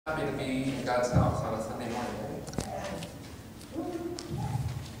Happy to be in God's house on a Sunday morning, right?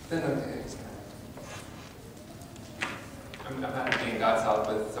 Then okay. I'm happy to be in God's house,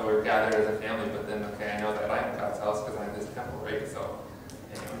 so we're gathered as a family, but then, okay, I know that I'm in God's house because I'm in this temple, right? So,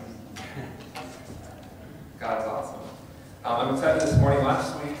 anyway. God's awesome. I'm excited this morning.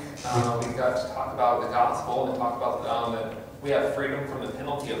 Last week, we got to talk about the gospel and talk about that we have freedom from the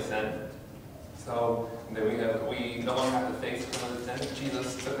penalty of sin. So that we no longer have to face the penalty of sin.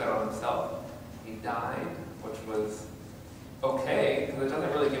 Jesus took that on himself. He died, which was okay, because it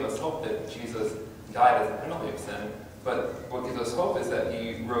doesn't really give us hope that Jesus died as a penalty of sin. But what gives us hope is that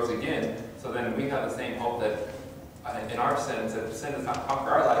he rose again. So then we have the same hope that in our sins, that sin does not conquer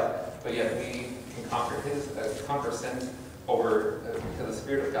our life, but yet we can conquer sin over because the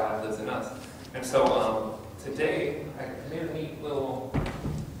Spirit of God lives in us. And so today, I made a neat little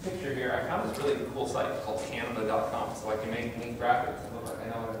picture here. I found this really cool site called Canada.com, so I can make neat graphics and look like I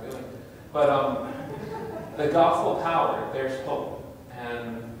know what I'm doing. But the gospel power, there's hope.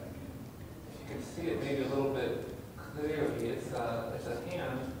 And if you can see it maybe a little bit clearly, it's a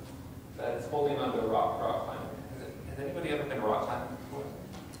hand that's holding onto a rock climbing. Has anybody ever been rock climbing before?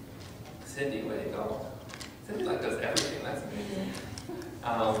 Cindy, way to go. Cindy does everything. That's amazing.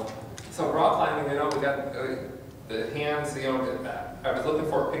 So rock climbing, we got the hands, I was looking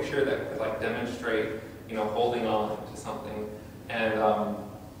for a picture that could demonstrate, holding on to something. And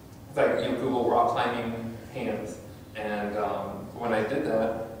you Google rock climbing hands. And when I did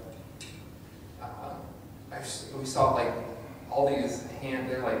that, we saw all these hands,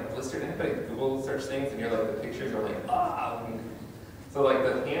 they're blistered. Anybody Google such things and the pictures are ah. So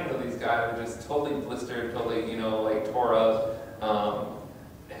the hands of these guys are just totally blistered, totally, tore up.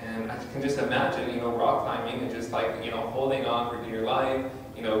 And I can just imagine, rock climbing and just holding on for dear life,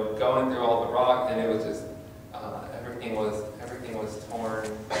 going through all the rock, and it was just, everything was torn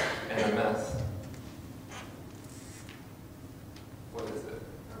and a mess. What is it?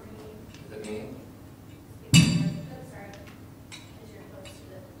 Is it me?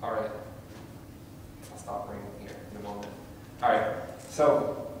 All right. I'll stop ringing here in a moment. All right.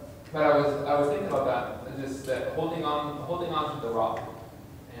 So, but I was thinking about that, just that holding on to the rock.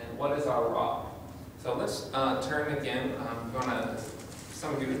 And what is our rock? So let's turn again. I'm going to,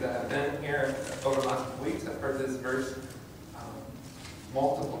 some of you that have been here over the last weeks have heard this verse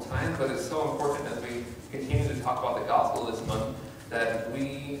multiple times, but it's so important as we continue to talk about the gospel this month that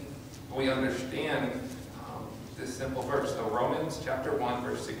we understand this simple verse. So Romans chapter 1,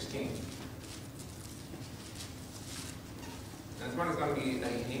 verse 16. And this one is going to be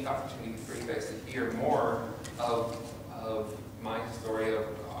a unique opportunity for you guys to hear more of my story, of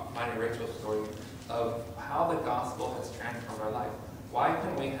mine and Rachel's story, of how the gospel has transformed our life. Why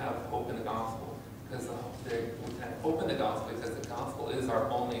can we have hope in the gospel? Because we can have hope in the gospel because the gospel is our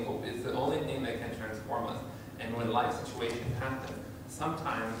only hope. It's the only thing that can transform us. And when life situations happen,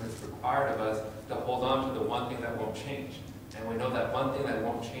 sometimes it's required of us to hold on to the one thing that won't change. And we know that one thing that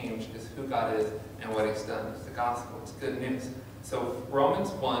won't change is who God is and what he's done. It's the gospel. It's good news. So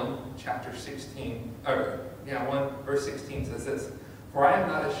Romans 1, chapter 16, 1 verse 16 says this: "For I am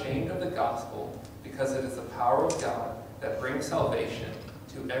not ashamed of the gospel, because it is the power of God that brings salvation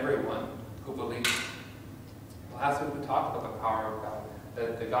to everyone who believes." Last week we talked about the power of God,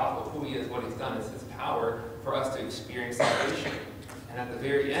 that the gospel, who he is, what he's done, is his power for us to experience salvation. And at the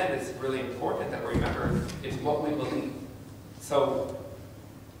very end, it's really important that we remember is what we believe. So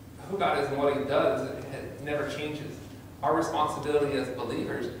who God is and what he does, it never changes. Our responsibility as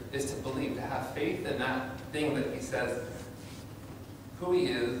believers is to believe, to have faith in that thing that he says, who he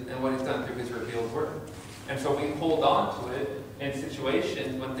is and what he's done through his revealed word. And so we hold on to it in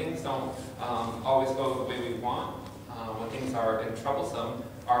situations when things don't always go the way we want, when things are troublesome.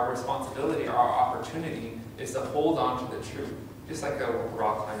 Our responsibility, our opportunity is to hold on to the truth, just like a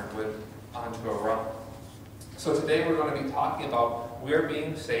rock climber would onto a rock. So today we're going to be talking about we're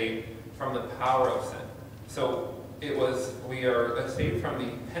being saved from the power of sin. So we are saved from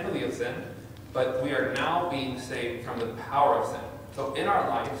the penalty of sin, but we are now being saved from the power of sin. So in our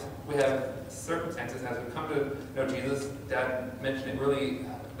lives, we have circumstances as we come to know Jesus. Dad mentioned it really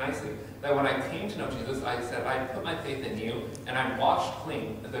nicely, that when I came to know Jesus, I said, I put my faith in you, and I'm washed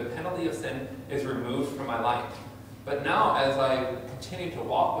clean. The penalty of sin is removed from my life. But now, as I continue to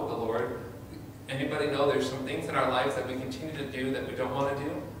walk with the Lord, anybody know there's some things in our lives that we continue to do that we don't want to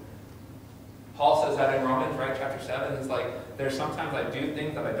do? Paul says that in Romans, right, chapter 7. He's like, there's sometimes I do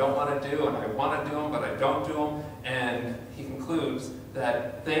things that I don't want to do, and I want to do them, but I don't do them. And he concludes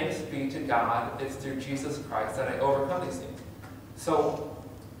that thanks be to God, it's through Jesus Christ that I overcome these things. So,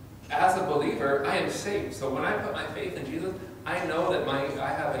 as a believer, I am saved. So when I put my faith in Jesus, I know that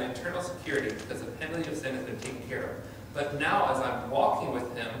I have an eternal security because the penalty of sin has been taken care of. But now as I'm walking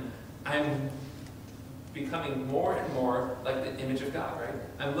with him, I'm becoming more and more like the image of God, right?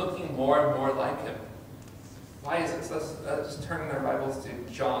 I'm looking more and more like him. Why is this? Let's just turn in our Bibles to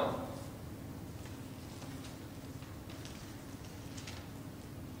John.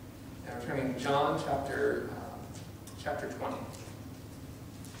 Now we're turning to John chapter 20.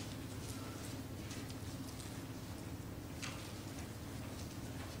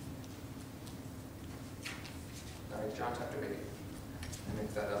 Sorry, John chapter 8. I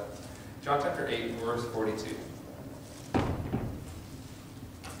mixed that up. John chapter 8, verse 42.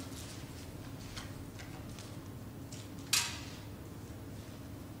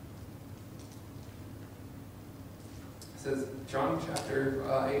 It says, John chapter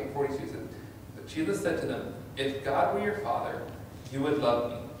 8, 42 says, but Jesus said to them, if God were your Father, you would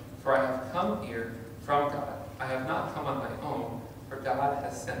love me, for I have come here from God. I have not come on my own, for God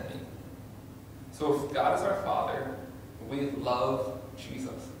has sent me. So if God is our Father, we love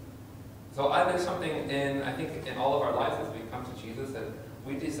Jesus. So there's something I think in all of our lives as we come to Jesus that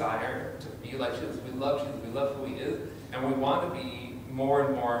we desire to be like Jesus. We love Jesus, we love who he is, and we want to be more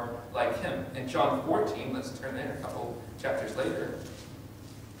and more like him. In John 14, let's turn there a couple chapters later.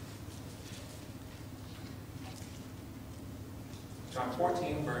 John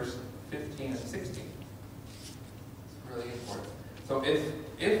 14, verse 15 and 16. It's really important. So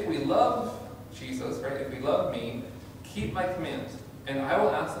if we love Jesus, right, if we love me, keep my commands, and I will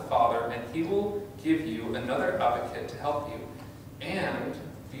ask the Father, and he will give you another advocate to help you and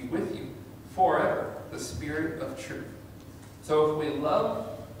be with you forever, the Spirit of truth. So if we love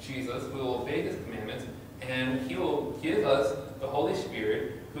Jesus, we will obey his commandments, and he will give us the Holy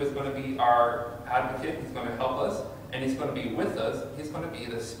Spirit, who is going to be our advocate. He's going to help us, and he's going to be with us. He's going to be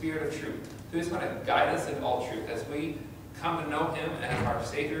the Spirit of truth, who is going to guide us in all truth. As we come to know him as our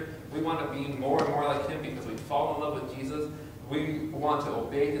Savior, we want to be more and more like him because we fall in love with Jesus. We want to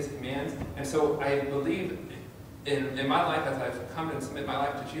obey his commands. And so I believe in my life, as I've come and submit my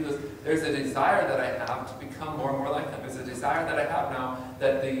life to Jesus, there's a desire that I have to become more and more like him. There's a desire that I have now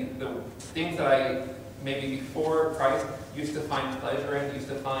that the things that I maybe before Christ used to find pleasure in, used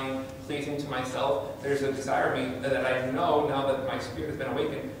to find pleasing to myself, there's a desire in me that I know now that my spirit has been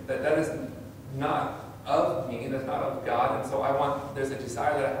awakened, that is not of me, that's not of God, and so there's a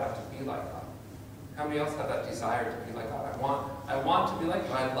desire that I have to be like God. How many else have that desire to be like God? I want to be like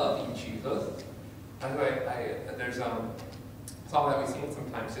God. I love you, Jesus. There's a song that we sing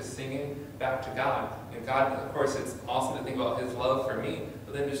sometimes, just singing back to God. And God, of course, it's awesome to think about his love for me,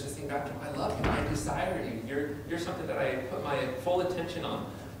 but then just to sing back to him, I love you, I desire you. You're something that I put my full attention on.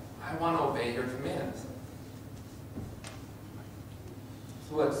 I want to obey your commands.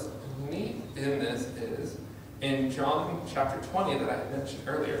 So what's neat in this is, in John chapter 20 that I mentioned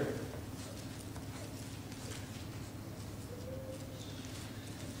earlier,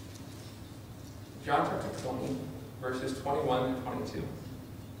 John chapter 20, verses 21 to 22. It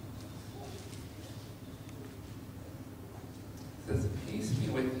says, peace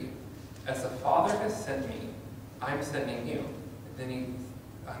be with you. As the Father has sent me, I am sending you. And then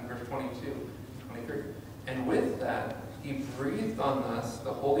verse 22, 23. And with that, he breathed on us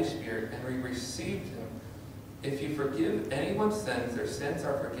the Holy Spirit, and we received him. If you forgive anyone's sins, their sins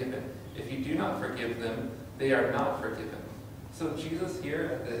are forgiven. If you do not forgive them, they are not forgiven. So Jesus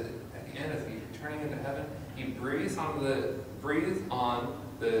here at the end, as he's returning into heaven, he breathes on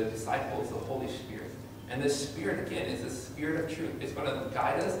the disciples the Holy Spirit. And this Spirit, again, is the Spirit of truth. It's going to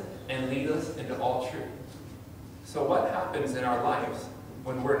guide us and lead us into all truth. So what happens in our lives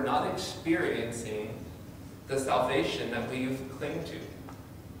when we're not experiencing the salvation that we've clinged to?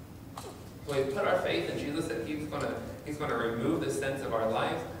 When we put our faith in Jesus, that he's going to remove the sins of our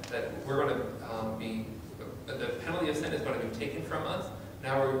life, that we're going to the penalty of sin is going to be taken from us.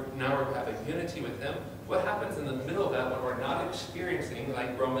 Now we're having unity with him. What happens in the middle of that when we're not experiencing,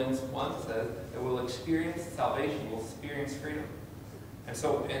 like Romans 1 says, that we'll experience salvation, we'll experience freedom. And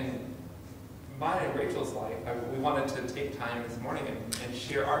so in mine and Rachel's life, we wanted to take time this morning and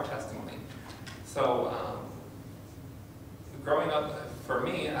share our testimony. So growing up, for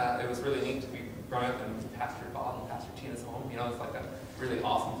me, it was really neat to be growing up in Pastor Bob and Pastor Tina's home. You know, it's like a really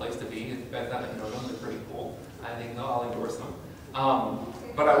awesome place to be. If you guys haven't known them, they're pretty cool. I think I'll endorse them.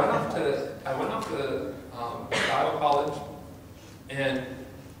 But I went off to Bible college, and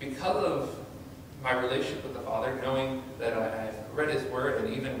because of my relationship with the Father, knowing that I've read his word,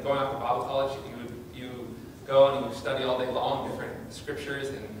 and even going off to Bible college, you go and you study all day long different scriptures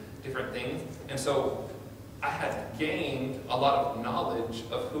and different things. And so I had gained a lot of knowledge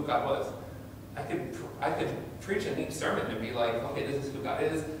of who God was. I could preach a neat sermon and be like, okay, this is who God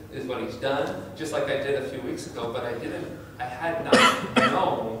is what He's done, just like I did a few weeks ago, but I had not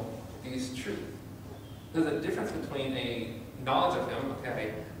known these truths. There's a difference between a knowledge of Him,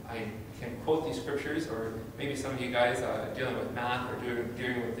 okay, I can quote these scriptures, or maybe some of you guys dealing with math or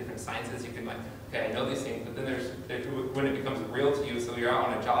dealing with different sciences, you can like, okay, I know these things, but then there's when it becomes real to you, so you're out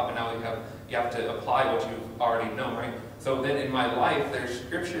on a job and now you have to apply what you've already known, right? So then in my life, there's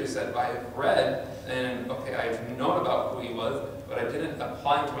scriptures that I've read, and okay, I've known about who He was, but I didn't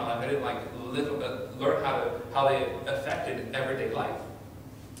apply them to my life. I didn't like learn how they affected everyday life.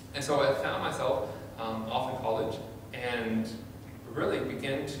 And so I found myself off in college and really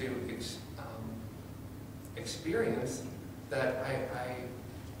began to experience that I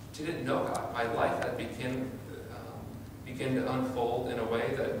didn't know God. My life had began to unfold in a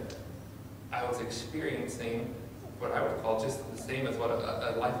way that I was experiencing what I would call just the same as what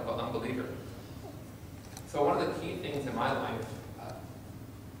a life of an unbeliever. So one of the key things in my life,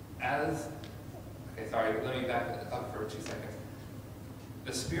 let me back up for 2 seconds.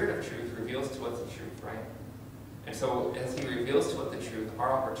 The Spirit of truth reveals to us the truth, right? And so as He reveals to us the truth,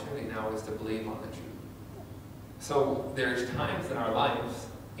 our opportunity now is to believe on the truth. So there's times in our lives,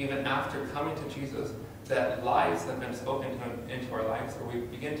 even after coming to Jesus, that lies have been spoken into our lives, or we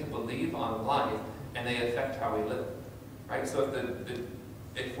begin to believe on lies, and they affect how we live, right? So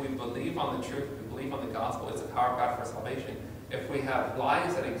if we believe on the truth, we believe on the gospel, it's the power of God for salvation. If we have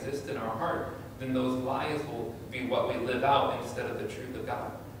lies that exist in our heart, then those lies will be what we live out instead of the truth of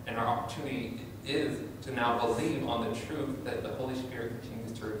God. And our opportunity is to now believe on the truth that the Holy Spirit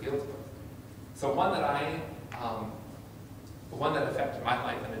continues to reveal to us. So one that affected my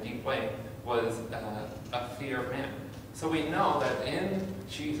life in a deep way was a fear of man. So we know that in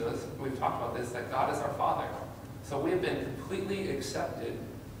Jesus, we've talked about this, that God is our Father. So we have been completely accepted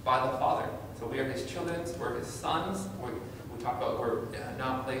by the Father. So we are His children, we're His sons. We talk about we're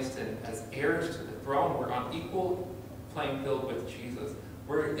now placed as heirs to the throne. We're on equal playing field with Jesus.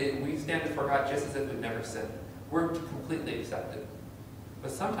 We stand before God just as if we've never sinned. We're completely accepted.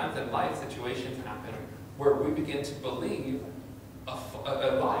 But sometimes in life situations happen where we begin to believe a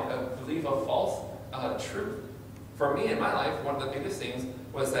lie, believe a false truth. For me in my life, one of the biggest things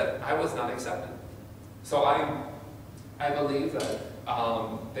was that I was not accepted. So I believe that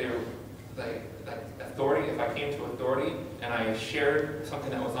authority, if I came to authority and I shared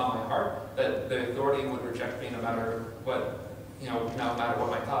something that was on my heart, that the authority would reject me no matter what, no matter what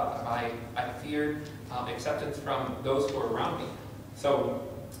my thought. I feared acceptance from those who were around me. So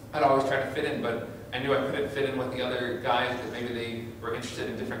I'd always try to fit in, but I knew I couldn't fit in with the other guys because maybe they were interested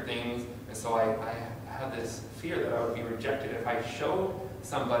in different things. And so I had this fear that I would be rejected if I showed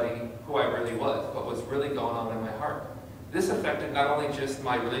somebody who I really was, what was really going on in my heart. This affected not only just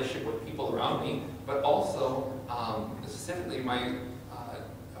my relationship with people around me, but also specifically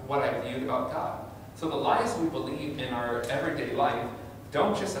what I viewed about God. So the lies we believe in our everyday life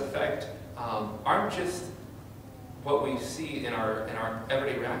don't just affect, aren't just what we see in our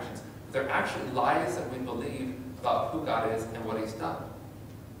everyday reactions. They're actually lies that we believe about who God is and what He's done.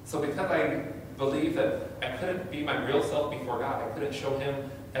 So because I believe that I couldn't be my real self before God, I couldn't show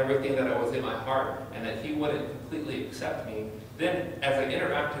Him everything that was in my heart, and that He wouldn't completely accept me, then as I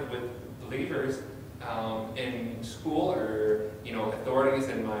interacted with believers in school or authorities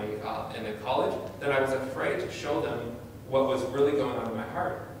in the college, then I was afraid to show them what was really going on in my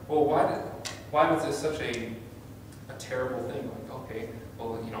heart. Well, why was this such a terrible thing? Like, okay,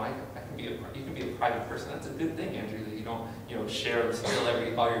 well, you can be a private person. That's a good thing, Andrew, that you don't share or spill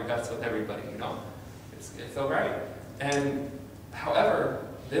all your guts with everybody. It's all right. And however,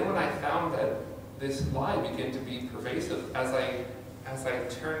 then when I found that this lie began to be pervasive as I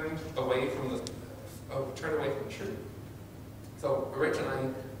turned away from truth. So Rich and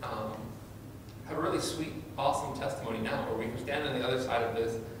I have a really sweet, awesome testimony now where we can stand on the other side of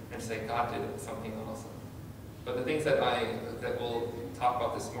this and say God did something awesome. But the things that we'll talk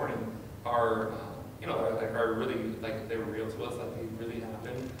about this morning are are really they were real to us, like they really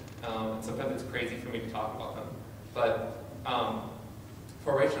happened. Sometimes it's crazy for me to talk about them. But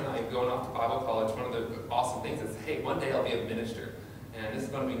for Rachel and I going off to Bible college, one of the awesome things is, hey, one day I'll be a minister. And this is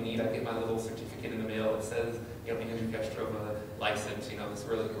going to be neat. I get my little certificate in the mail that says, Andrew Castrova license, it's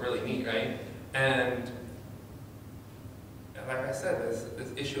really, really neat, right? And like I said,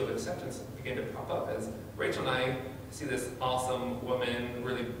 this issue of acceptance began to pop up as Rachel and I see this awesome woman,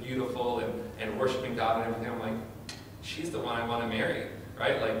 really beautiful and worshiping God and everything. I'm like, she's the one I want to marry,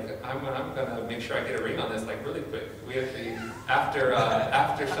 right? Like, I'm gonna make sure I get a ring on this, like, really quick. We actually,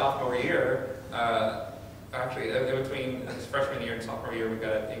 after sophomore year, actually, in between his freshman year and sophomore year, we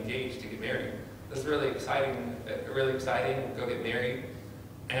got engaged to get married. It was really exciting, go get married.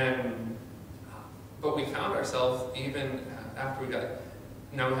 But we found ourselves, even after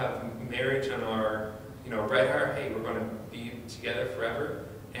now we have marriage on our, right heart, hey, we're going to be together forever.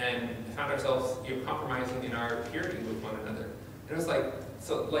 And we found ourselves, compromising in our purity with one another. And it was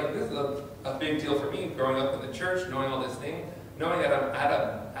this is a big deal for me, growing up in the church, knowing all this thing, knowing that I'm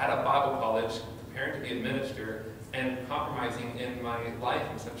at a Bible college, preparing to be a minister, and compromising in my life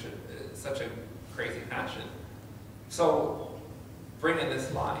in such a crazy fashion. So, bringing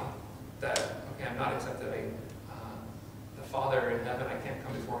this lie that, okay, I'm not accepting the Father in heaven, I can't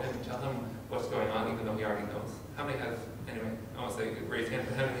come before Him and tell Him what's going on, even though He already knows. How many have, anyway, I want to say, raise hand,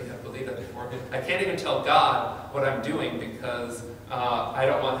 but how many have believed that before Him? I can't even tell God what I'm doing because I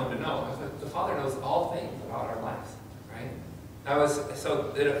don't want Him to know. The Father knows all things about our lives, right?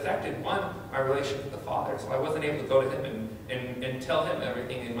 So it affected, my relationship with the Father. So I wasn't able to go to Him and tell Him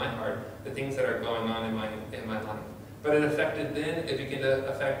everything in my heart, the things that are going on in my life. But it began to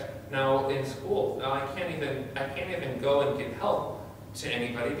affect now in school. Now I can't even go and get help to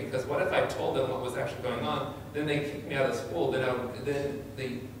anybody, because what if I told them what was actually going on? Then they kick me out of school. Then I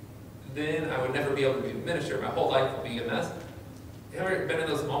would never be able to be a minister. My whole life would be a mess. Have you ever been in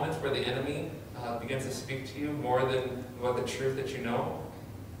those moments where the enemy begins to speak to you more than what the truth that you know?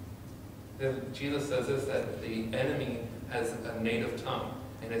 Jesus says this, that the enemy has a native tongue,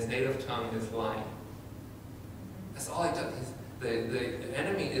 and his native tongue is lying. That's all he does. The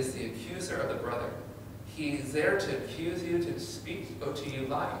enemy is the accuser of the brother. He's there to accuse you, to speak to you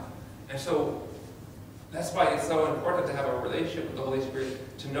lies. And so that's why it's so important to have a relationship with the Holy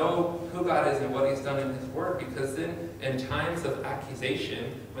Spirit, to know who God is and what He's done in His Word, because then in times of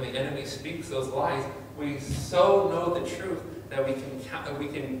accusation, when the enemy speaks those lies, we so know the truth that we can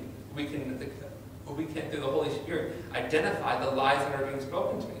through the Holy Spirit identify the lies that are being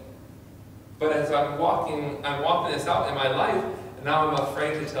spoken to me. But as I'm walking this out in my life, and now I'm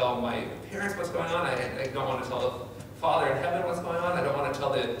afraid to tell my parents what's going on. I don't want to tell the Father in heaven what's going on. I don't want to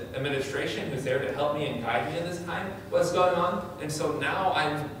tell the administration who's there to help me and guide me in this time what's going on. And so now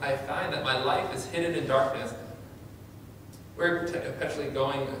I find that my life is hidden in darkness. We're perpetually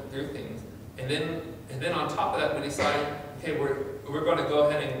going through things. And then on top of that, we decide, okay, we're going to go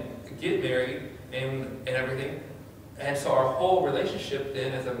ahead and get married and everything. And so our whole relationship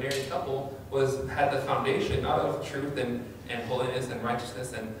then as a married couple had the foundation not of truth and holiness and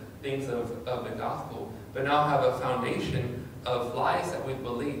righteousness and things of the gospel, but now have a foundation of lies that we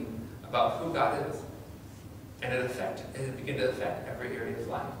believe about who God is. And it began to affect every area of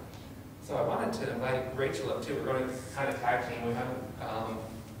life. So I wanted to invite Rachel up too. We're going to kind of tag team. We haven't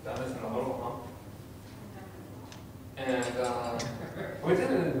done this in a little while. And we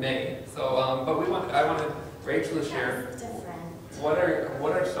did it in May. So, but I wanted Rachel to share what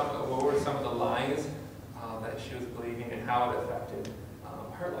were some of the lies that she was believing and how it affected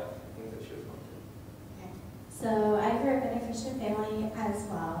her life, things that she was going through. Okay. So I grew up in a Christian family as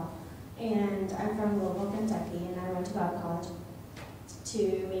well, and I'm from Louisville, Kentucky, and I went to Bible college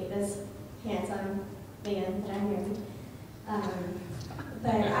to meet this handsome man that I married.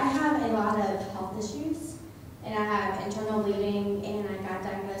 But I have a lot of health issues, and I have internal bleeding, and I got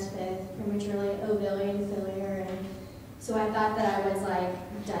diagnosed with prematurely ovarian failure, and so I thought that I was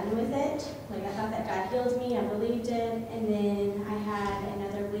done with it. I thought that God healed me, I believed it, and then I had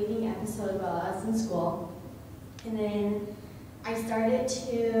another bleeding episode while I was in school. And then I started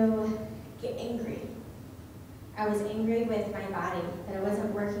to get angry. I was angry with my body, that it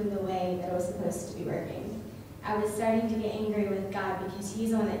wasn't working the way that it was supposed to be working. I was starting to get angry with God because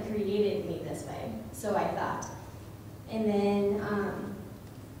He's the one that created me this way, so I thought. And then,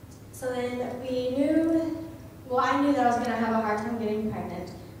 I knew that I was going to have a hard time getting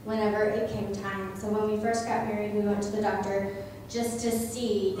pregnant whenever it came time. So when we first got married, we went to the doctor just to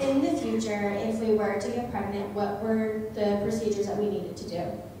see in the future, if we were to get pregnant, what were the procedures that we needed to do.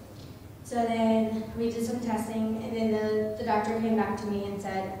 So then we did some testing, and then the doctor came back to me and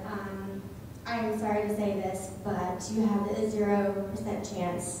said, I'm sorry to say this, but you have a 0%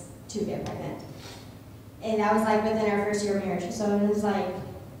 chance to get pregnant. And that was within our first year of marriage. So it was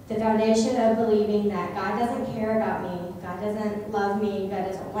the foundation of believing that God doesn't care about me, God doesn't love me, God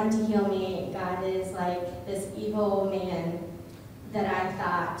doesn't want to heal me, God is this evil man that I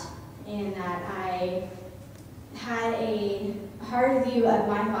thought, and that I had a hard view of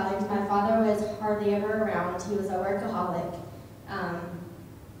my father, because my father was hardly ever around. He was a workaholic.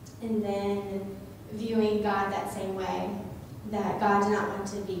 And then viewing God that same way, that God did not want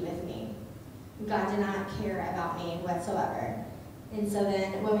to be with me. God did not care about me whatsoever. And so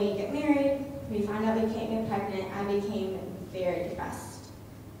then when we get married, we found out we can't get pregnant, I became very depressed.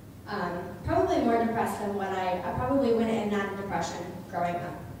 Probably more depressed than what I probably went in and out of depression growing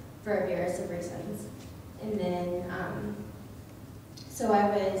up for various reasons. And then, so I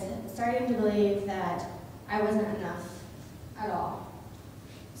was starting to believe that I wasn't enough at all.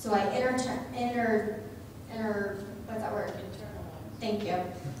 So I what's that word? Internalized. Thank you.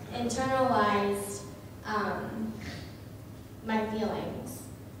 Internalized my feelings.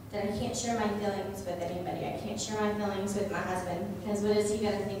 That I can't share my feelings with anybody. I can't share my feelings with my husband, because what is he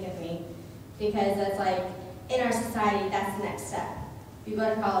going to think of me? Because that's like, in our society, that's the next step. You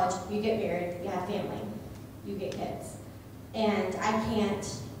go to college, you get married, you have family, you get kids. And I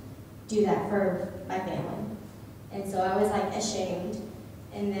can't do that for my family. And so I was like ashamed.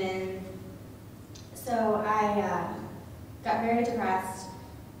 And then, so I got very depressed,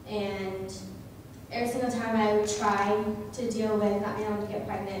 and every single time I would try to deal with not being able to get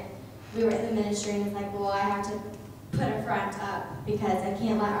pregnant, we were in the ministry, and it's like, well, I have to put a front up because I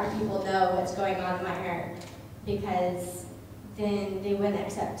can't let our people know what's going on in my heart, because then they wouldn't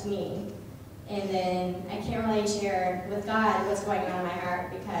accept me. And then I can't really share with God what's going on in my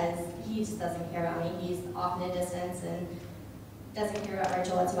heart because he just doesn't care about me. He's off in a distance and doesn't care about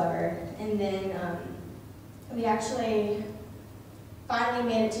Rachel whatsoever. And then we actually finally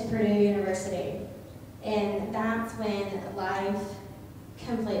made it to Purdue University. And that's when life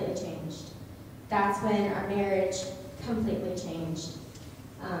completely changed. That's when our marriage completely changed.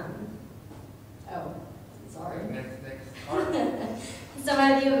 Sorry. Next. So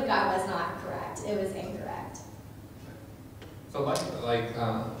my view of God was not correct. It was incorrect. So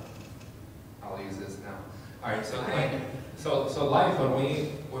I'll use this now. All right. So life,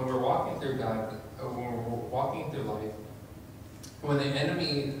 when we're walking through God, when we're walking through life, what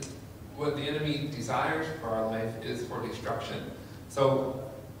the enemy desires for our life is for destruction. So,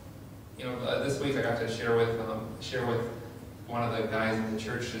 this week I got to share with one of the guys in the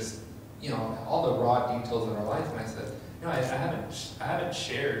church just, all the raw details of our life, and I said, I haven't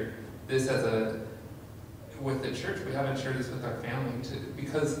shared this with the church. We haven't shared this with our family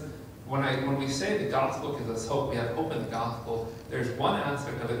because when we say the gospel gives us hope, we have hope in the gospel. There's one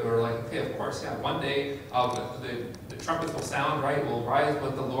aspect of it where we're like, okay, of course, yeah, one day the trumpets will sound, right? We'll rise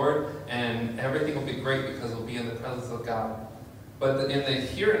with the Lord, and everything will be great because we'll be in the presence of God. But in the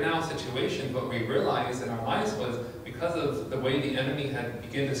here and now situation, what we realized in our lives was because of the way the enemy had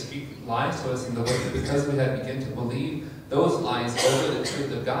begun to speak lies to us, and because we had begun to believe those lies over the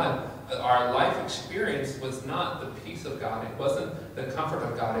truth of God, our life experience was not the peace of God. It wasn't the comfort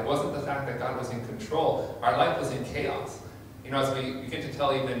of God. It wasn't the fact that God was in control. Our life was in chaos. As we begin to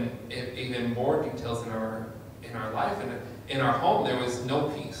tell even more details in our life, and in our home, there was no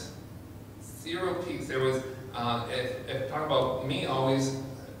peace, zero peace. There was, if talk about me always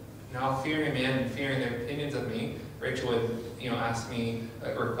now fearing man and fearing their opinions of me, Rachel would, ask me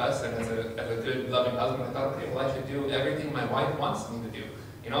a request, and as a good loving husband, I thought, okay, well, I should do everything my wife wants me to do.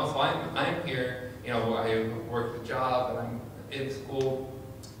 So I'm here, I work the job, and I'm in school,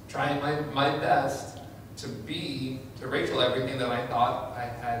 trying my best to be to Rachel everything that I thought I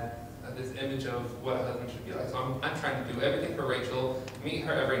had this image of what a husband should be like. So I'm trying to do everything for Rachel, meet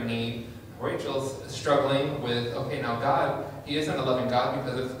her every need. Rachel's struggling with, okay, now God, he isn't a loving God,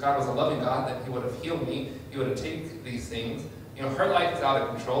 because if God was a loving God, then he would have healed me. He would have taken these things. Her life is out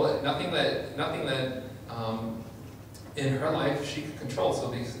of control. Nothing that in her life she could control.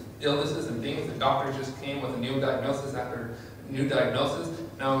 So these illnesses and things, the doctors just came with a new diagnosis after new diagnosis.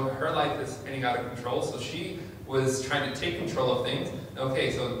 Now her life is spinning out of control. So she was trying to take control of things.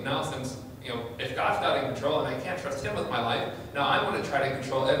 Okay, so now since if God's not in control and I can't trust him with my life, now I want to try to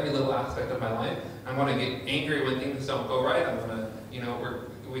control every little aspect of my life. I want to get angry when things don't go right. I'm going to,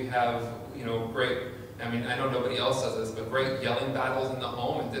 we have, great, I know nobody else does this, but great yelling battles in the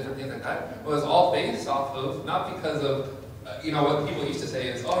home and different things like that. It was all based off of, not because of, what people used to say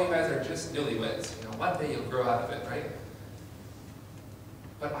is, oh, you guys are just newlyweds. One day you'll grow out of it, right?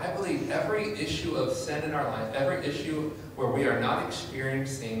 But I believe every issue of sin in our life, every issue where we are not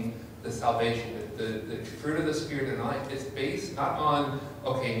experiencing the salvation, the fruit of the Spirit in life, is based not on,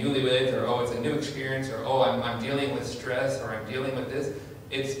 okay, newlyweds, or oh, it's a new experience, or oh, I'm dealing with stress, or I'm dealing with this.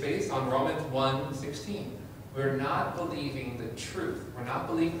 It's based on Romans 1:16. We're not believing the truth. We're not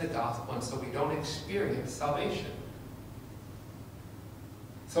believing the gospel, and so we don't experience salvation.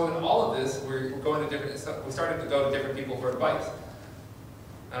 So in all of this, we're going to we started to go to different people for advice.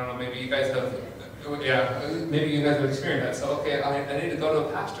 I don't know, maybe you guys have, maybe you guys have experienced that. So, okay, I need to go to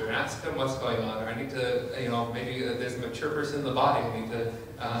a pastor and ask them what's going on, or I need to, maybe there's a mature person in the body, I need to,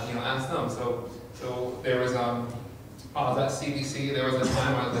 ask them. So there was, that CBC, there was a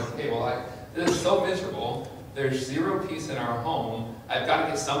time where I was like, okay, well, this is so miserable. There's zero peace in our home. I've got to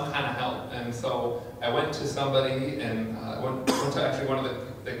get some kind of help. And so I went to somebody and went to actually one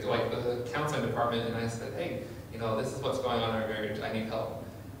of the counseling department, and I said, hey, this is what's going on in our marriage. I need help.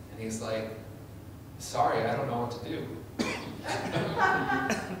 And he's like, sorry, I don't know what to do.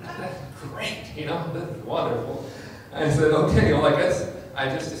 Great, this is wonderful. I said, okay, well, I guess I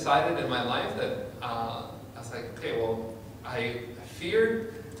just decided in my life that I was like, okay, well, I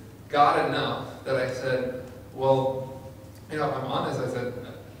feared God enough that I said, well, if I'm honest, I said,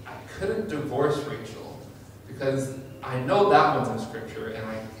 I couldn't divorce Rachel because I know that one's in Scripture, and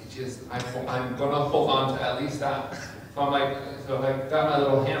I'm going to hold on to at least that. So I'm like, so I got my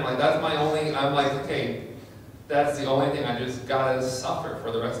little hand, like, that's my only, I'm like, okay, that's the only thing I just got to suffer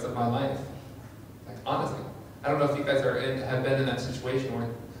for the rest of my life. Like, honestly. I don't know if you guys have been in that situation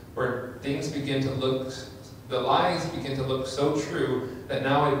where things begin to look, the lies begin to look so true that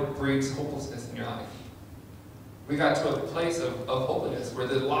now it breeds hopelessness in your life. We got to a place of hopelessness where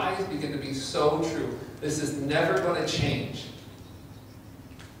the lies begin to be so true. This is never going to change.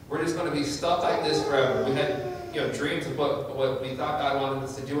 We're just going to be stuck like this forever. We had, dreams of what we thought God wanted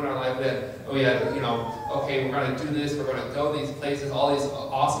us to do in our life. We had, okay, we're going to do this, we're going to go these places, all these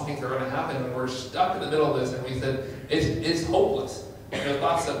awesome things are going to happen, and we're stuck in the middle of this, and we said, it's hopeless.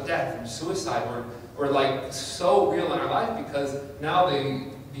 Thoughts of death and suicide were like so real in our life because now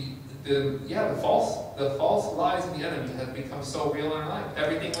the false lies of the enemy have become so real in our life.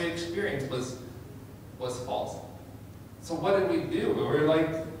 Everything we experienced was false. So what did we do? We were like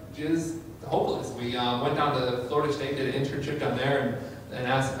just hopeless. We went down to Florida State, did an internship down there, and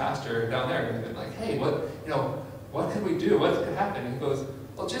asked the pastor down there, and like, hey, what could we do? What could happen? And he goes,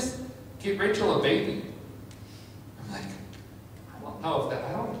 well, just give Rachel a baby. I'm like, I don't know if that.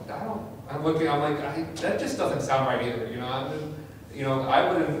 I don't. I'm looking. I'm like, that just doesn't sound right either.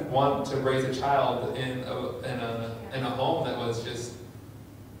 I wouldn't want to raise a child in a home that was just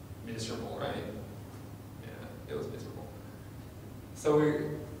miserable, right? Yeah, it was miserable. So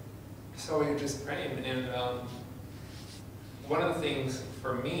we were just praying, and one of the things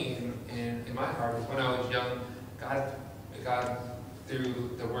for me in my heart is when I was young, God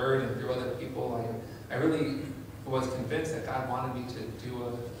through the Word and through other people, I really was convinced that God wanted me to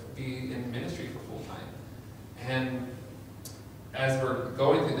be in ministry for full time. And as we're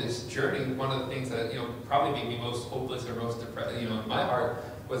going through this journey, one of the things that probably made me most hopeless or most depressed, in my heart,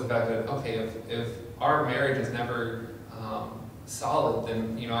 was the fact that okay, if our marriage is never solid,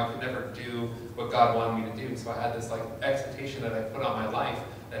 then I could never do what God wanted me to do. So I had this expectation that I put on my life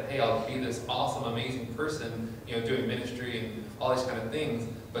that hey, I'll be this awesome, amazing person, doing ministry and all these kind of things.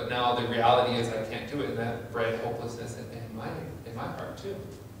 But now the reality is I can't do it, and that bred hopelessness in my heart too.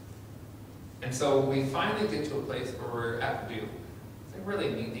 And so we finally get to a place where we're at Purdue. Some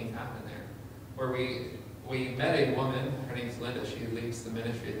really neat things happen there, where we met a woman. Her name's Linda. She leads the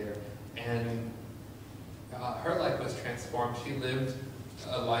ministry there, and her life was transformed. She lived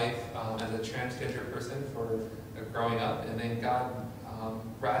a life as a transgender person for growing up, and then God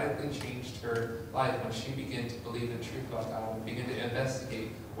radically changed her life when she began to believe the truth about God and began to investigate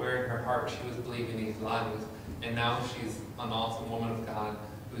where in her heart she was believing these lies. And now she's an awesome woman of God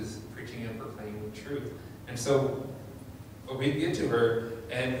who's preaching and proclaiming the truth. And so we get to her,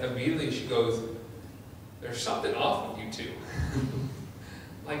 and immediately she goes, "There's something off with you two."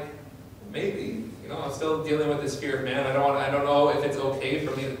 Like, maybe, I'm still dealing with this fear of man. I don't know if it's okay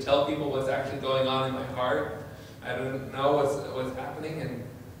for me to tell people what's actually going on in my heart. I don't know what's happening, and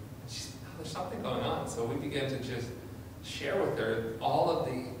there's something going on. So we began to just share with her all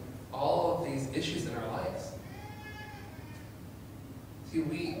of these issues in our lives. See,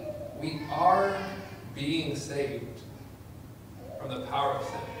 we are being saved from the power of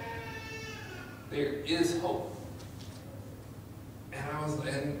sin. There is hope.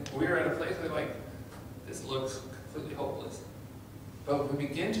 And we were at a place where this looks completely hopeless. But we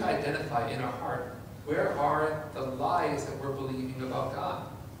begin to identify in our heart, where are the lies that we're believing about God?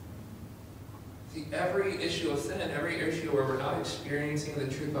 See, every issue of sin, every issue where we're not experiencing the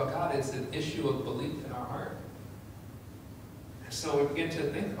truth about God, it's an issue of belief in our heart. And so we begin to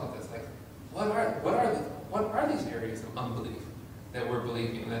think about this, what are these areas of unbelief that we're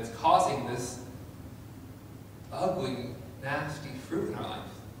believing that's causing this ugly, nasty fruit in our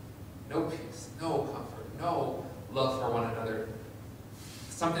lives? No peace, no comfort, no love for one another.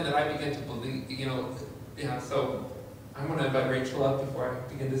 Something that I begin to believe, so I'm going to invite Rachel up before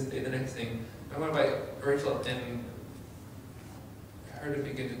I begin to say the next thing. I'm going to invite Rachel up and her to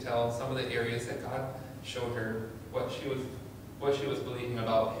begin to tell some of the areas that God showed her what she was believing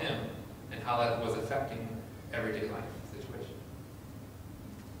about Him and how that was affecting everyday life situation.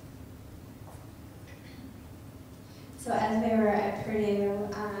 So as we were at Purdue,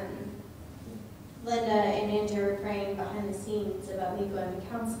 Linda and Andrew were praying behind the scenes about me going to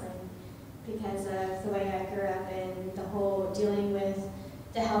counseling because of the way I grew up and the whole dealing with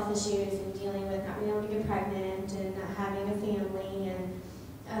the health issues and dealing with not being able to get pregnant and not having a family.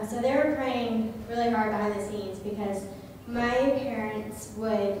 And so they were praying really hard behind the scenes because my parents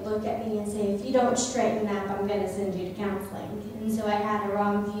would look at me and say, if you don't straighten up, I'm going to send you to counseling. And so I had a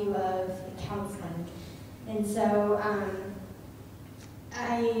wrong view of counseling. And so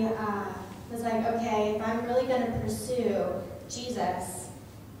I was like, okay, if I'm really going to pursue Jesus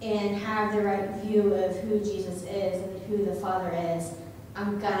and have the right view of who Jesus is and who the Father is,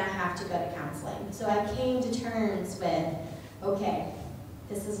 I'm going to have to go to counseling. So I came to terms with, okay,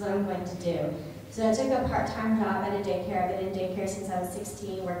 this is what I'm going to do. So I took a part-time job at a daycare. I've been in daycare since I was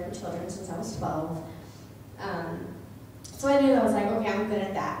 16, worked with children since I was 12. So I knew, I was like, okay, I'm good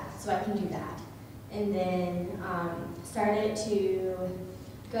at that, so I can do that. And then started to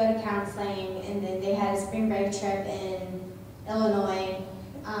go to counseling, and then they had a spring break trip in Illinois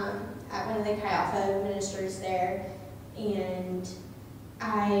at one of the Chi Alpha ministers there. And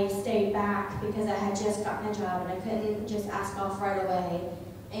I stayed back because I had just gotten a job and I couldn't just ask off right away.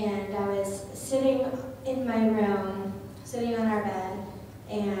 And I was sitting in my room, sitting on our bed,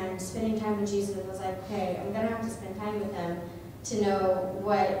 and spending time with Jesus. I was like, okay, I'm going to have to spend time with him to know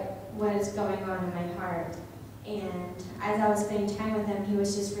what is going on in my heart. And as I was spending time with him, he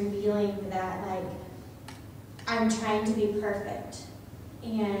was just revealing that, like, I'm trying to be perfect.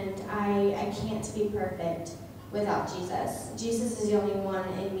 And I can't be perfect without Jesus. Jesus is the only one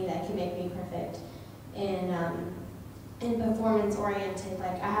in me that can make me perfect. And performance-oriented,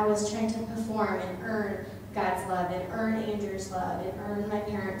 like I was trying to perform and earn God's love and earn Andrew's love and earn my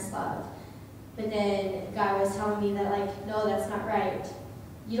parents' love. But then God was telling me that, like, no, that's not right.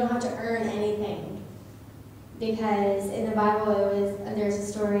 You don't have to earn anything. Because in the Bible, there's a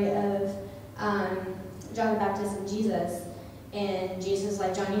story of John the Baptist and Jesus. And Jesus was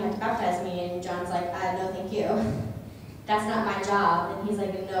like, John, you have to baptize me. And John's like, no, thank you. That's not my job. And he's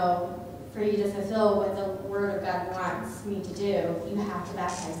like, no, for you to fulfill what the Word of God wants me to do, you have to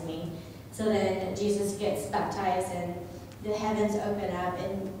baptize me. So then Jesus gets baptized and the heavens open up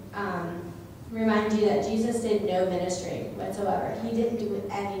and remind you that Jesus did no ministry whatsoever. He didn't do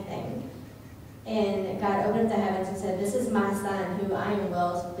anything. And God opened up the heavens and said, this is my Son who I am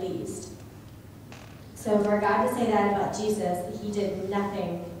well pleased. So for God to say that about Jesus, he did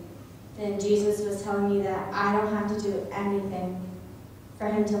nothing, then Jesus was telling me that I don't have to do anything for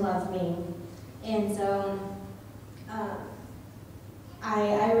him to love me. And so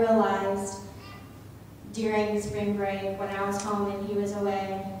I realized during spring break when I was home and he was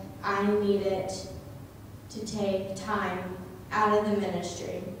away, I needed to take time out of the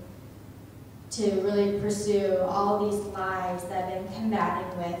ministry to really pursue all these lives that I've been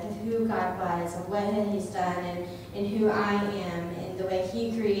combating with of who God was and what he's done and who I am and the way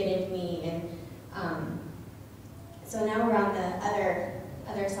he created me. And so now we're on the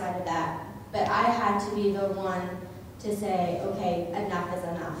other side of that. But I had to be the one to say, okay, enough is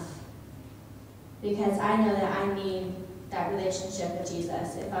enough. Because I know that I need that relationship with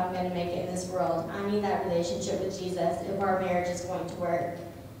Jesus if I'm going to make it in this world. I need that relationship with Jesus if our marriage is going to work.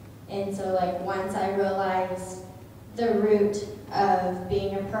 And so, like, once I realized the root of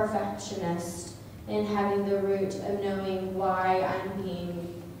being a perfectionist and having the root of knowing why I'm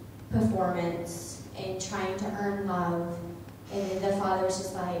being performance and trying to earn love, and the Father was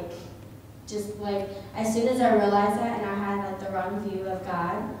just like, as soon as I realized that and I had, like, the wrong view of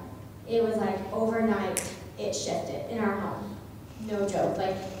God, it was like overnight it shifted in our home. No joke.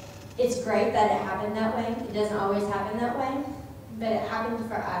 Like, it's great that it happened that way. It doesn't always happen that way. But it happened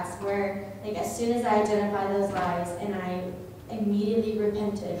for us where, like, as soon as I identified those lies and I immediately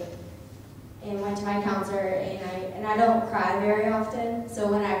repented and went to my counselor, and I don't cry very often,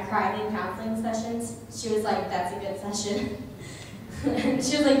 so when I cried in counseling sessions, she was like, that's a good session.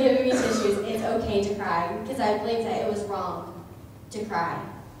 She was like giving me tissues. It's okay to cry because I believed that it was wrong to cry.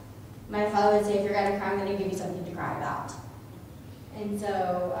 My father would say, if you're going to cry, I'm going to give you something to cry about. And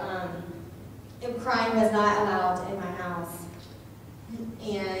so crying was not allowed in my house.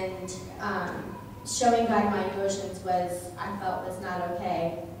 And showing God my emotions I felt was not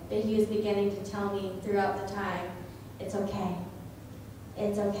okay. But he was beginning to tell me throughout the time, it's okay.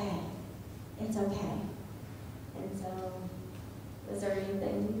 It's okay. It's okay. And so, was there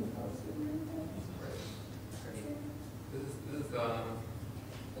anything else you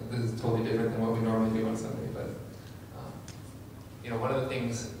This is totally different than what we normally do on Sunday, but one of the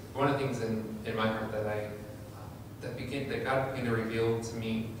things in my heart that God began to reveal to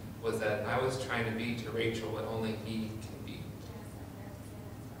me was that I was trying to be to Rachel what only he can be.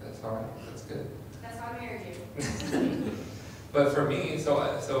 That's all right. That's good. That's why I married you. But for me, so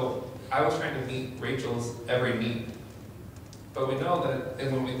I was trying to meet Rachel's every need. But we know that,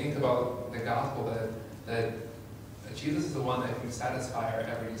 and when we think about the gospel, that Jesus is the one that can satisfy our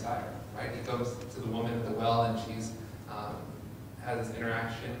every desire, right? He goes to the woman at the well, and she's has this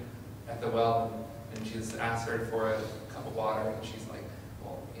interaction at the well, and Jesus asks her for a cup of water, and she's like,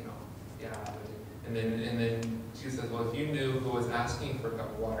 well, yeah. And then Jesus says, well, if you knew who was asking for a cup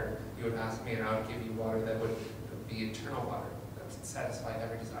of water, you would ask me, and I would give you water that would be eternal water, that would satisfy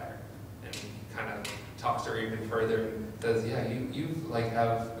every desire. And he kind of talks to her even further and says, yeah, you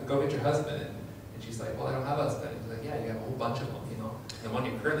go get your husband. And she's like, well, I don't have a husband. He's like, yeah, you have a whole bunch of them, And the one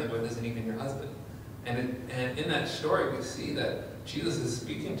you're currently with isn't even your husband. And in that story, we see that Jesus is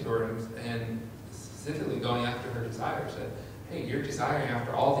speaking to her and specifically going after her desires. That, hey, you're desiring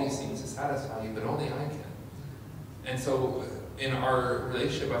after all these things to satisfy you, but only I can. And so in our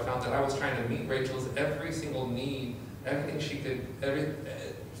relationship, I found that I was trying to meet Rachel's every single need, everything she could,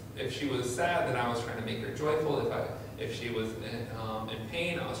 if she was sad, then I was trying to make her joyful. If she was in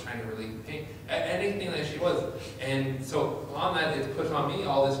pain, I was trying to relieve pain. Anything that she was. And so on that, it put on me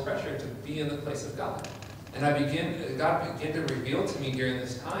all this pressure to be in the place of God. And God began to reveal to me during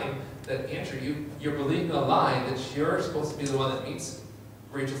this time that, Andrew, you're believing a lie that you're supposed to be the one that meets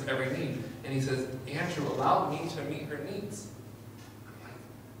Rachel's every need. And he says, Andrew, allow me to meet her needs. I'm like,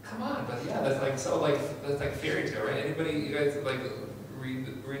 come on, but yeah, that's like fairy tale, right? Anybody, you guys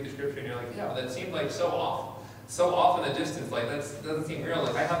read the scripture and you're like, yeah, that seemed like so off in the distance, like that doesn't seem real.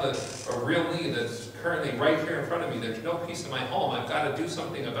 Like I have a real need that's currently right here in front of me. There's no peace in my home. I've got to do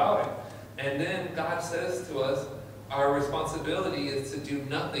something about it. And then God says to us, our responsibility is to do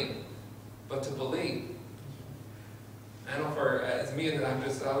nothing but to believe. I know as me, and I'll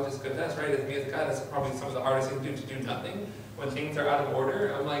just confess, right? As me as a guy, that's probably some of the hardest thing to do nothing. When things are out of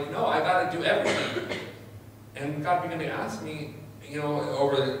order, I'm like, no, I got to do everything. And God began to ask me,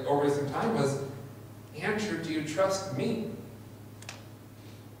 over some time was, Andrew, do you trust me?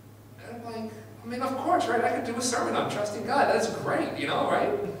 And I'm like, of course, right? I could do a sermon on trusting God. That's great, right?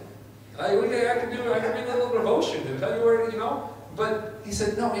 I could read a little devotion to tell you where, But he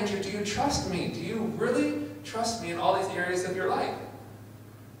said, no, Andrew, do you trust me? Do you really trust me in all these areas of your life?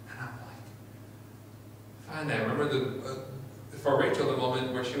 And I'm like, finally, I remember for Rachel, the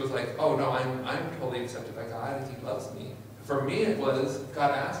moment where she was like, oh no, I'm totally accepted by God and he loves me. For me, it was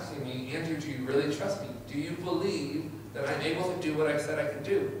God asking me, Andrew, do you really trust me? Do you believe that I'm able to do what I said I could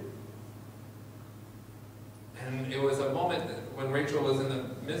do? And it was a moment when Rachel was in the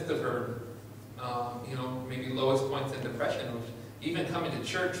midst of her, maybe lowest points in depression, which even coming to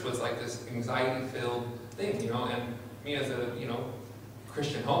church was like this anxiety-filled thing, and me as a,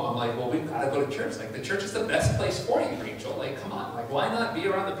 Christian home, I'm like, well, we've got to go to church. Like, the church is the best place for you, Rachel. Like, come on. Like, why not be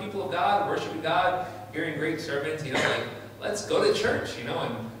around the people of God, worshiping God, hearing great sermons, let's go to church, and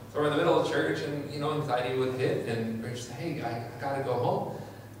so we're in the middle of church, and, anxiety would hit, and Rachel said, hey, I got to go home.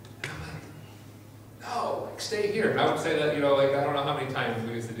 And I'm like, no, stay here. And I would say that, I don't know how many times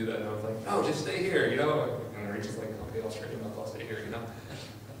we used to do that, and I was like, no, just stay here, and Rachel's like, okay, I'll straighten up, I'll stay here,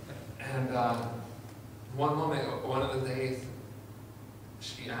 And one moment, one of the days,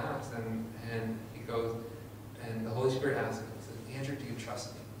 she asks, and he goes, and the Holy Spirit asks him, he says, Andrew, do you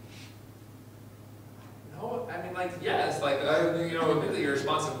trust me? No, yes, immediately your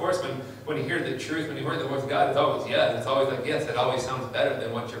response, of course, when you hear the truth, when you hear the voice of God, it's always yes. It's always like, yes, it always sounds better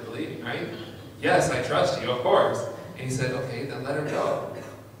than what you're believing, right? Yes, I trust you, of course. And he said, okay, then let her go.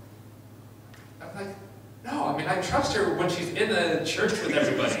 I'm like, no, I trust her when she's in the church with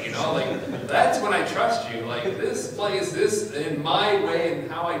everybody, that's when I trust you. This place, this in my way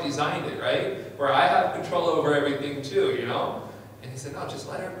and how I designed it, right? Where I have control over everything too, And he said, no, just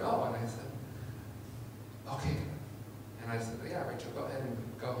let her go. And I said, okay. And I said, yeah, Rachel, go ahead and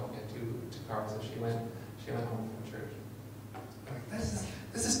go home. Get two cars. So she went home from church. I'm like,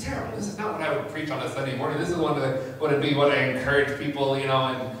 this is terrible. This is not what I would preach on a Sunday morning. This is what I encourage people,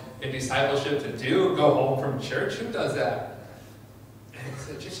 in discipleship to do, go home from church. Who does that? And he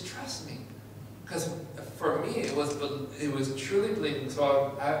said, just trust me. Because for me, it was truly believing.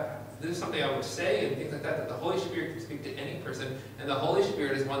 So there's something I would say and things like that the Holy Spirit can speak to any person. And the Holy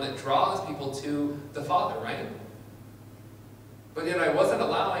Spirit is one that draws people to the Father, right? But yet I wasn't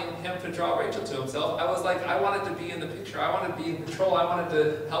allowing him to draw Rachel to himself. I was like, I wanted to be in the picture. I wanted to be in control. I wanted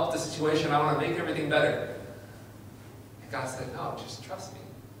to help the situation. I wanted to make everything better. And God said, no, just trust me.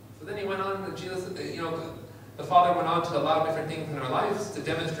 So then he went on, and Jesus, the Father went on to a lot of different things in our lives to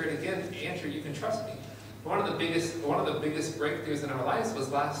demonstrate again, Andrew, you can trust me. one of the biggest breakthroughs in our lives was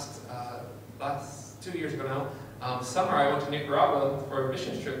last 2 years ago now. Summer, I went to Nicaragua for a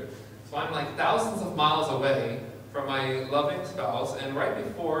mission trip. So I'm like thousands of miles away from my loving spouse, and right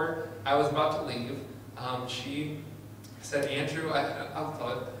before I was about to leave, she said, Andrew, I'll tell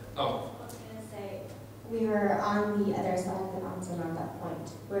it. Oh. I was going to say, we were on the other side of the mountain at that point,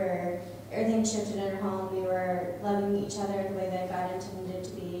 where everything shifted in our home. We were loving each other the way that God intended it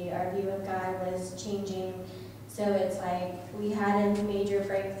to be. Our view of God was changing. So it's like we had a major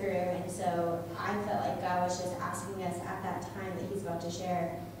breakthrough, and so I felt like God was just asking us at that time that he's about to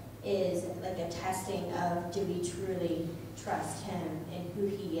share is like a testing of, do we truly trust him and who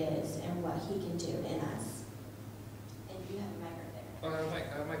he is and what he can do in us? And you have a mic right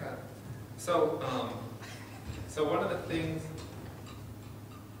there. Oh my God. So one of the things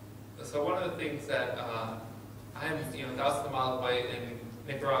that I'm thousands of miles away in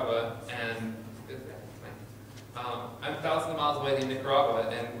Nicaragua, and I'm thousands of miles away in Nicaragua,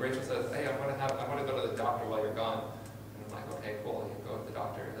 and Rachel says, hey, I want to go to the doctor while you're gone. And I'm like, okay, cool, you go to the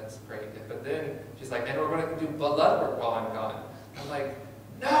doctor, that's great. But then she's like, and we're going to do blood work while I'm gone. I'm like,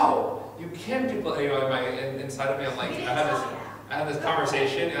 no, you can't do blood. Inside of me, I'm like, I had this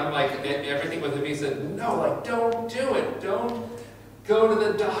conversation, and I'm like, everything within me said, no, like, don't do it. Don't go to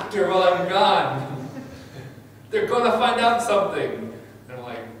the doctor while I'm gone. They're going to find out something. And I'm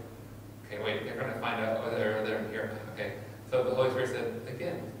like, okay, wait, they're going to find out whether they're here. Okay. So the Holy Spirit said,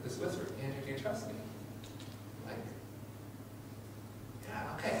 again, this whisper, Andrew, do you trust me? I'm like,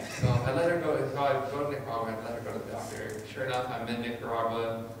 yeah, okay. So I let her go. So I go to Nicaragua, I let her go to the doctor. Sure enough, I'm in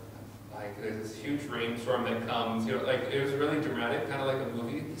Nicaragua. Like, there's this huge rainstorm that comes. Like, it was really dramatic, kind of like a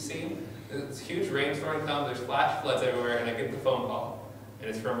movie scene. This huge rainstorm comes, there's flash floods everywhere, and I get the phone call. And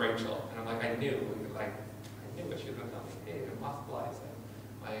it's from Rachel. And I'm like, I knew what she was going to tell me. Hey, I'm hospitalized.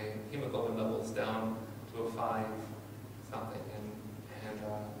 My hemoglobin level's down to a 5 something, and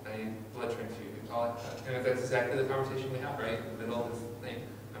I need blood transfusion. And that's exactly the conversation we have, right? In the middle of this thing.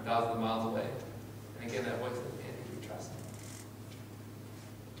 I'm thousands of miles away. And again, that voice says, man, did you trust me?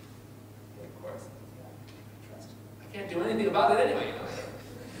 Yeah, of course. Yeah, I trust you. I can't do anything about it anyway,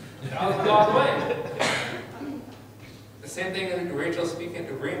 thousands of miles away. The same thing that Rachel's speaking,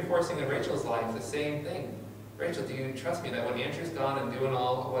 reinforcing in Rachel's life, the same thing. Rachel, do you trust me that when Andrew's gone and doing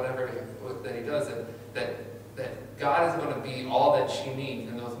all whatever that he does, that God is going to be all that she needs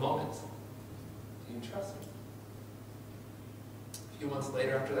in those moments? Do you trust me? A few months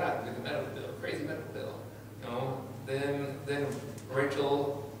later after that, we get the medical bill, crazy medical bill. Then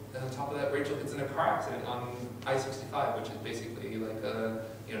Rachel, on top of that, Rachel gets in a car accident on I-65, which is basically like a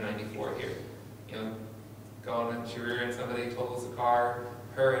 94 here. Going and she rear-ends somebody, totals the car.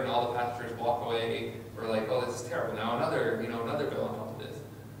 Her and all the passengers walk away. We're like, oh, this is terrible. Now another bill on top of this.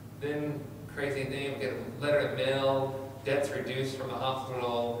 Then crazy thing, we get a letter in the mail, debts reduced from the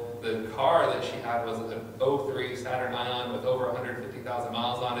hospital. The car that she had was an 03 Saturn Ion with over 150,000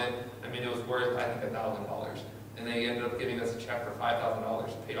 miles on it. I mean, it was worth, I think, $1,000. And they ended up giving us a check for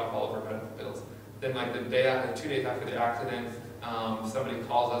 $5,000, paid off all of our medical bills. Then like 2 days after the accident, somebody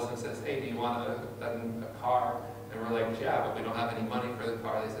calls us and says, hey, do you want a car? And we're like, yeah, but we don't have any money for the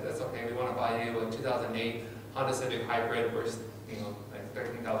car. They said, that's okay, we want to buy you a 2008 Honda Civic Hybrid worth, like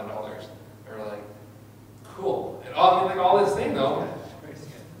 $13,000. And we're like, cool. And all this thing though,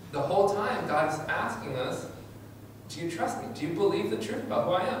 the whole time God's asking us, do you trust me? Do you believe the truth about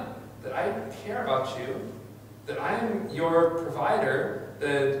who I am? That I care about you, that I am your provider,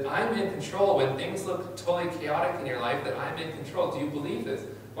 that I'm in control when things look totally chaotic in your life, that I'm in control. Do you believe this?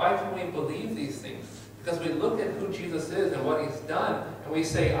 Why can we believe these things? Because we look at who Jesus is and what he's done, and we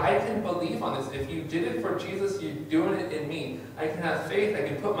say, I can believe on this. If you did it for Jesus, you're doing it in me. I can have faith. I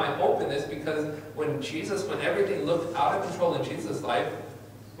can put my hope in this, because when everything looked out of control in Jesus' life,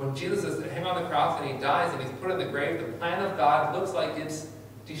 when Jesus is hanging on the cross and he dies and he's put in the grave, the plan of God looks like it's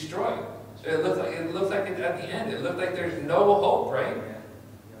destroyed. It looks like it's at the end. It looks like there's no hope, right?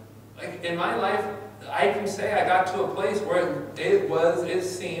 Like in my life, I can say I got to a place where it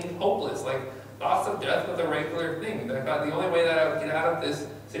seemed hopeless. Like thoughts of death was a regular thing. That the only way that I would get out of this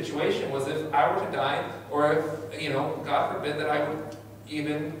situation was if I were to die, or if, God forbid that I would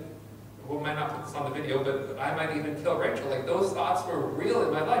even, we might not put this on the video, but I might even kill Rachel. Like those thoughts were real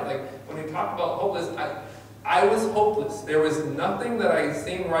in my life. Like when we talk about hopeless, I was hopeless. There was nothing that I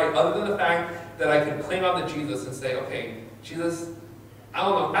seen right other than the fact that I could cling on to Jesus and say, okay, Jesus, I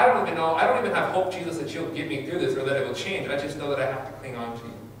don't even have hope, Jesus, that you'll get me through this or that it will change. I just know that I have to cling on to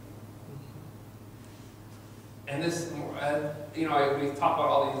you. And this, we talk about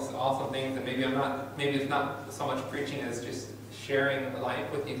all these awesome things, and maybe it's not so much preaching as just sharing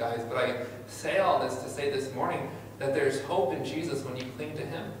life with you guys, but I say all this to say this morning that there's hope in Jesus when you cling to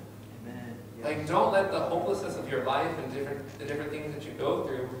him. Amen. Yes. Like, don't let the hopelessness of your life and the different things that you go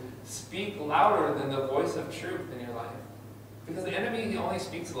through speak louder than the voice of truth in your life. Because the enemy, he only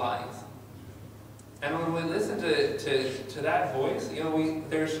speaks lies. And when we listen to that voice,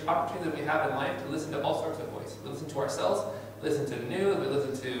 there's opportunity that we have in life to listen to all sorts of voices. We listen to ourselves, listen to the news, we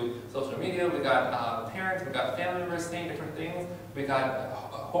listen to social media, we got parents, we got family members saying different things, we got,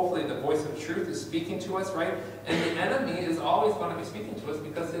 hopefully the voice of truth is speaking to us, right? And the enemy is always going to be speaking to us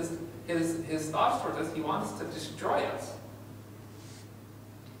because his thoughts towards us, he wants to destroy us.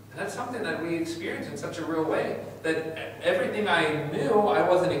 And that's something that we experience in such a real way, that everything I knew I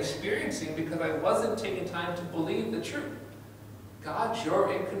wasn't experiencing because I wasn't taking time to believe the truth. God,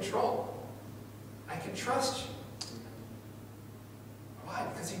 you're in control. I can trust you. Why?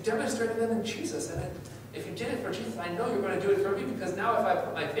 Because you demonstrated that in Jesus. And if you did it for Jesus, I know you're going to do it for me, because now if I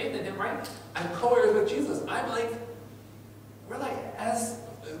put my faith in him, right, I'm co-heirs with Jesus. We're like, as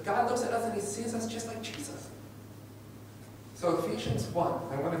God looks at us and he sees us just like Jesus. So Ephesians 1,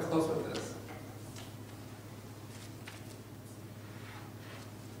 I want to close with this.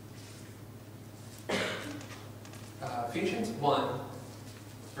 Ephesians 1,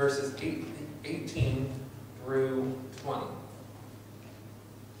 verses 18 through 20.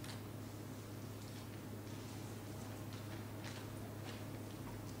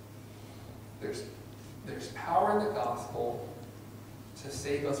 There's power in the gospel to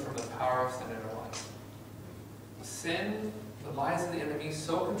save us from the power of sin in our life. Sin, the lies of the enemy,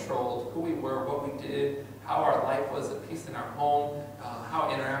 so controlled who we were, what we did, how our life was at peace in our home, how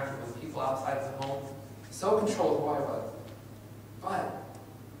I interacted with people outside of the home. So controlled who I was. But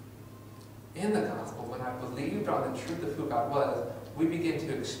in the gospel, when I believed on the truth of who God was, we begin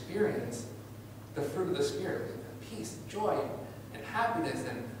to experience the fruit of the Spirit, peace, joy, and happiness,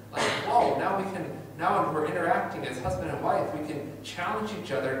 and like, whoa, now when we're interacting as husband and wife, we can challenge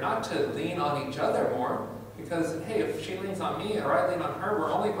each other not to lean on each other more, because, hey, if she leans on me or I lean on her,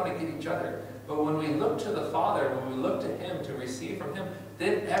 we're only going to get each other. But when we look to the Father, when we look to him to receive from him,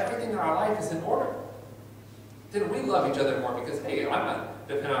 then everything in our life is in order. Then we love each other more because, hey, I'm not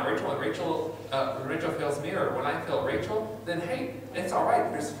dependent on Rachel, and when Rachel fails me or when I fail Rachel, then, hey, it's all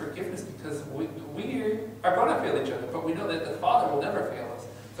right. There's forgiveness because we are going to fail each other, but we know that the Father will never fail us.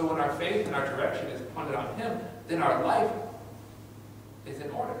 So when our faith and our direction is pointed on him, then our life is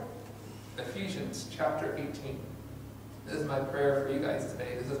in order. Ephesians chapter 18. This is my prayer for you guys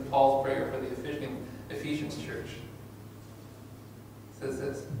today. This is Paul's prayer for the Ephesians church. It says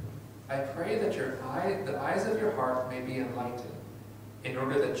this: I pray that the eyes of your heart may be enlightened, in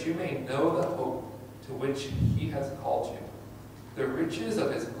order that you may know the hope to which he has called you, the riches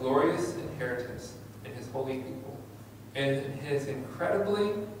of his glorious inheritance in his holy people, and his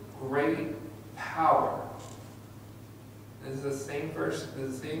incredibly great power. This is the same verse,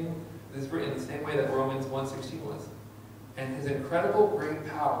 this is written the same way that Romans 1:16 was. And his incredible great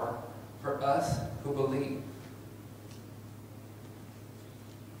power for us who believe.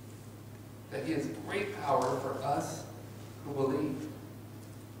 That he has great power for us who believe.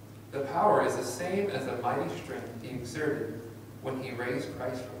 The power is the same as the mighty strength he exerted when he raised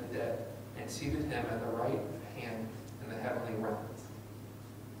Christ from the dead and seated him at the right hand in the heavenly realms.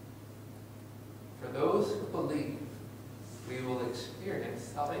 For those who believe, we will experience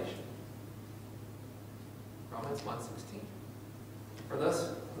salvation. Romans 1:16. For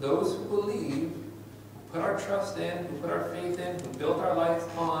those who believe, who put our trust in, who put our faith in, who build our lives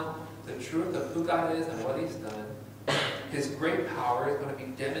on the truth of who God is and what he's done, his great power is going to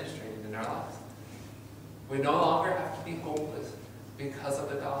be demonstrated in our lives. We no longer have to be hopeless because of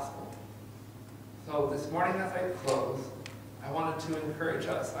the gospel. So this morning as I close, I wanted to encourage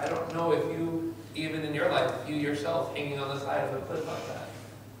us. I don't know if you, even in your life, you yourself hanging on the side of a cliff like that.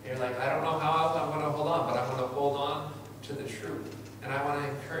 You're like, I don't know how else I'm going to hold on, but I'm going to hold on to the truth. And I want to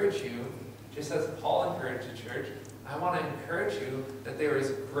encourage you, just as Paul encouraged the church, I want to encourage you that there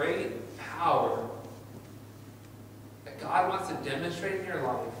is great power that God wants to demonstrate in your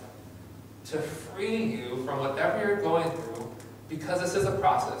life to free you from whatever you're going through, because this is a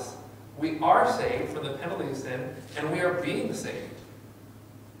process. We are saved from the penalty of sin, and we are being saved.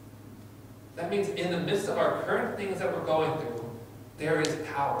 That means in the midst of our current things that we're going through, there is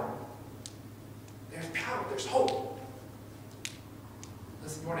power. There's power. There's hope.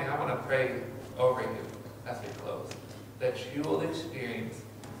 This morning, I want to pray over you as we close, that you will experience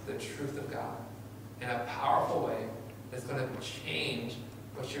the truth of God in a powerful way that's going to change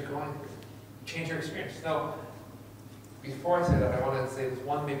what you're going through, change your experience. Now, before I say that, I want to say this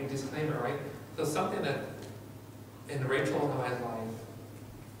one maybe disclaimer, right? So something that in Rachel and I's life,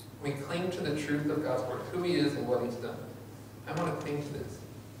 we cling to the truth of God's word, who he is and what he's done. I want to cling to this.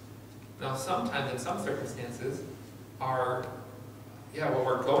 Now, sometimes in some circumstances, what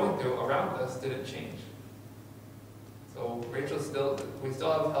we're going through around us didn't change. So we still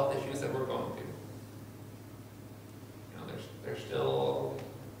have health issues that we're going through. There's still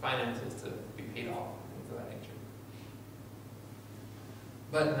finances to be paid off, things of that nature.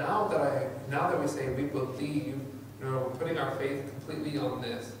 But now that we say we believe, we're putting our faith completely on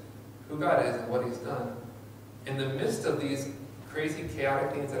this, who God is and what he's done, in the midst of these crazy,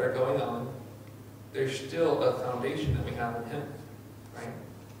 chaotic things that are going on, there's still a foundation that we have in him, right?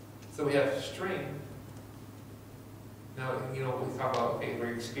 So we have strength. Now, we talk about, okay, we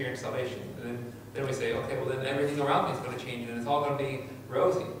experience salvation, and then we say, okay, well then everything around me is going to change, and it's all going to be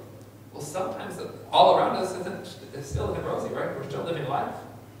rosy. Well, sometimes all around us still isn't rosy, right? We're still living life.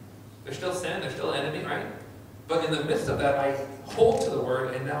 There's still sin, there's still enemy, right? But in the midst of that, I hold to the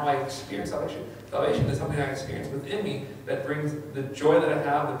word, and now I experience salvation. Salvation is something I experience within me that brings the joy that I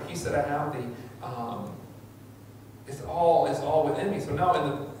have, the peace that I have, it's all within me. So now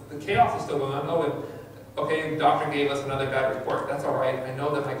the chaos is still going on. Oh, okay, the doctor gave us another bad report. That's all right. I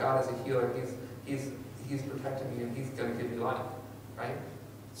know that my God is a healer. He's protecting me, and he's going to give me life, right?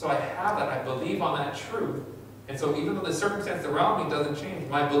 So I have that. I believe on that truth. And so even though the circumstance around me doesn't change,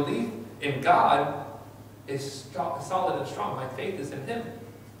 my belief in God is solid and strong. My faith is in him.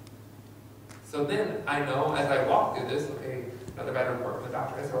 So then I know as I walk through this, okay, another bad report from the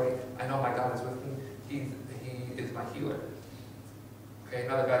doctor. That's all right. I know my God is with me. He is my healer. Okay,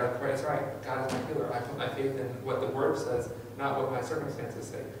 another bad report. That's right. God is my healer. I put my faith in what the word says, not what my circumstances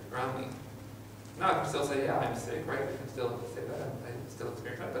say around me. Now I can still say, yeah, I'm sick, right? I can still say that. I still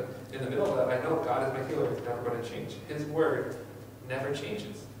experience that. But in the middle of that, I know God is my healer. It's never going to change. His word never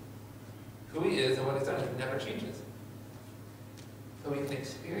changes. Who he is and what he's done, it never changes. So we can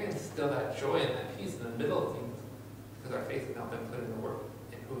experience still that joy and that peace in the middle of things because our faith has now been put in the word,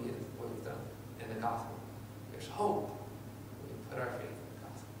 in who he is, what he's done, in the gospel. There's hope when we put our faith in the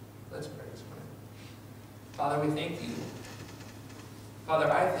gospel. Let's pray this morning. Father, we thank you.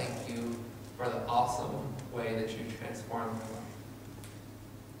 Father, I thank you for the awesome way that you transformed my life.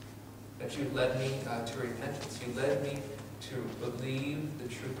 That you led me to repentance. You led me to believe the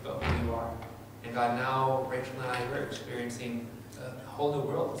truth about who you are. And God, now Rachel and I are experiencing a whole new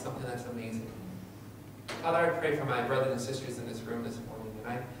world, something that's amazing. Father, I pray for my brothers and sisters in this room this morning,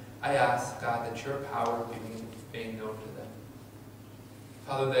 and I ask, God, that your power be made known to them.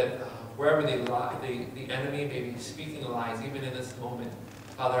 Father, that wherever they lie, the enemy may be speaking lies, even in this moment.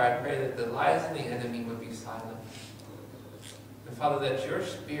 Father, I pray that the lies of the enemy would be silent. And Father, that your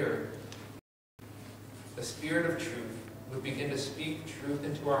spirit, the spirit of truth, would begin to speak truth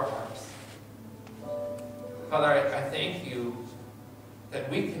into our hearts. Father, I thank you that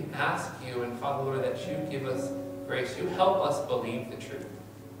we can ask you, and Father, Lord, that you give us grace. You help us believe the truth.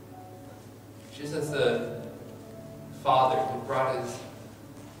 Just as the father who brought his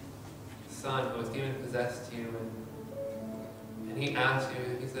son who was demon possessed to you, and he asked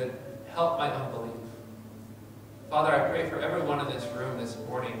you, he said, help my unbelief. Father, I pray for everyone in this room this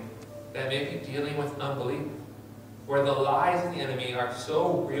morning that may be dealing with unbelief, where the lies of the enemy are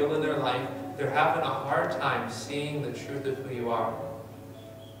so real in their life, they're having a hard time seeing the truth of who you are.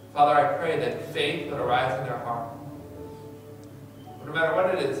 Father, I pray that faith would arise in their heart. No matter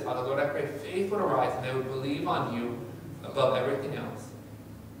what it is, Father, Lord, I pray faith would arise and they would believe on you above everything else.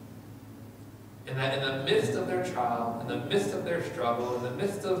 And that in the midst of their trial, in the midst of their struggle, in the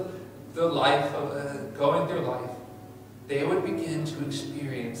midst of the life of going through life, they would begin to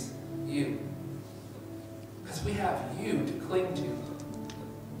experience you. Because we have you to cling to.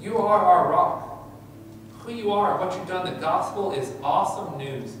 You are our rock. Who you are, what you've done, the gospel is awesome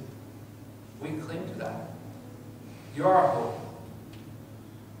news. We cling to that. You're our hope.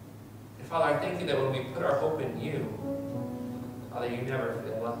 And Father, I thank you that when we put our hope in you, Father, you never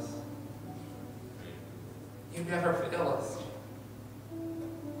fail us. You never fail us.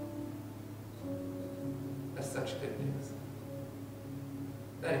 That's such good news.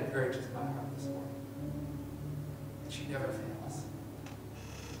 That encourages my heart this morning. That you never fail us.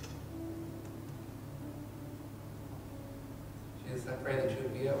 Jesus, I pray that you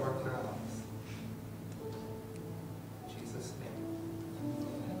would be at work in our lives.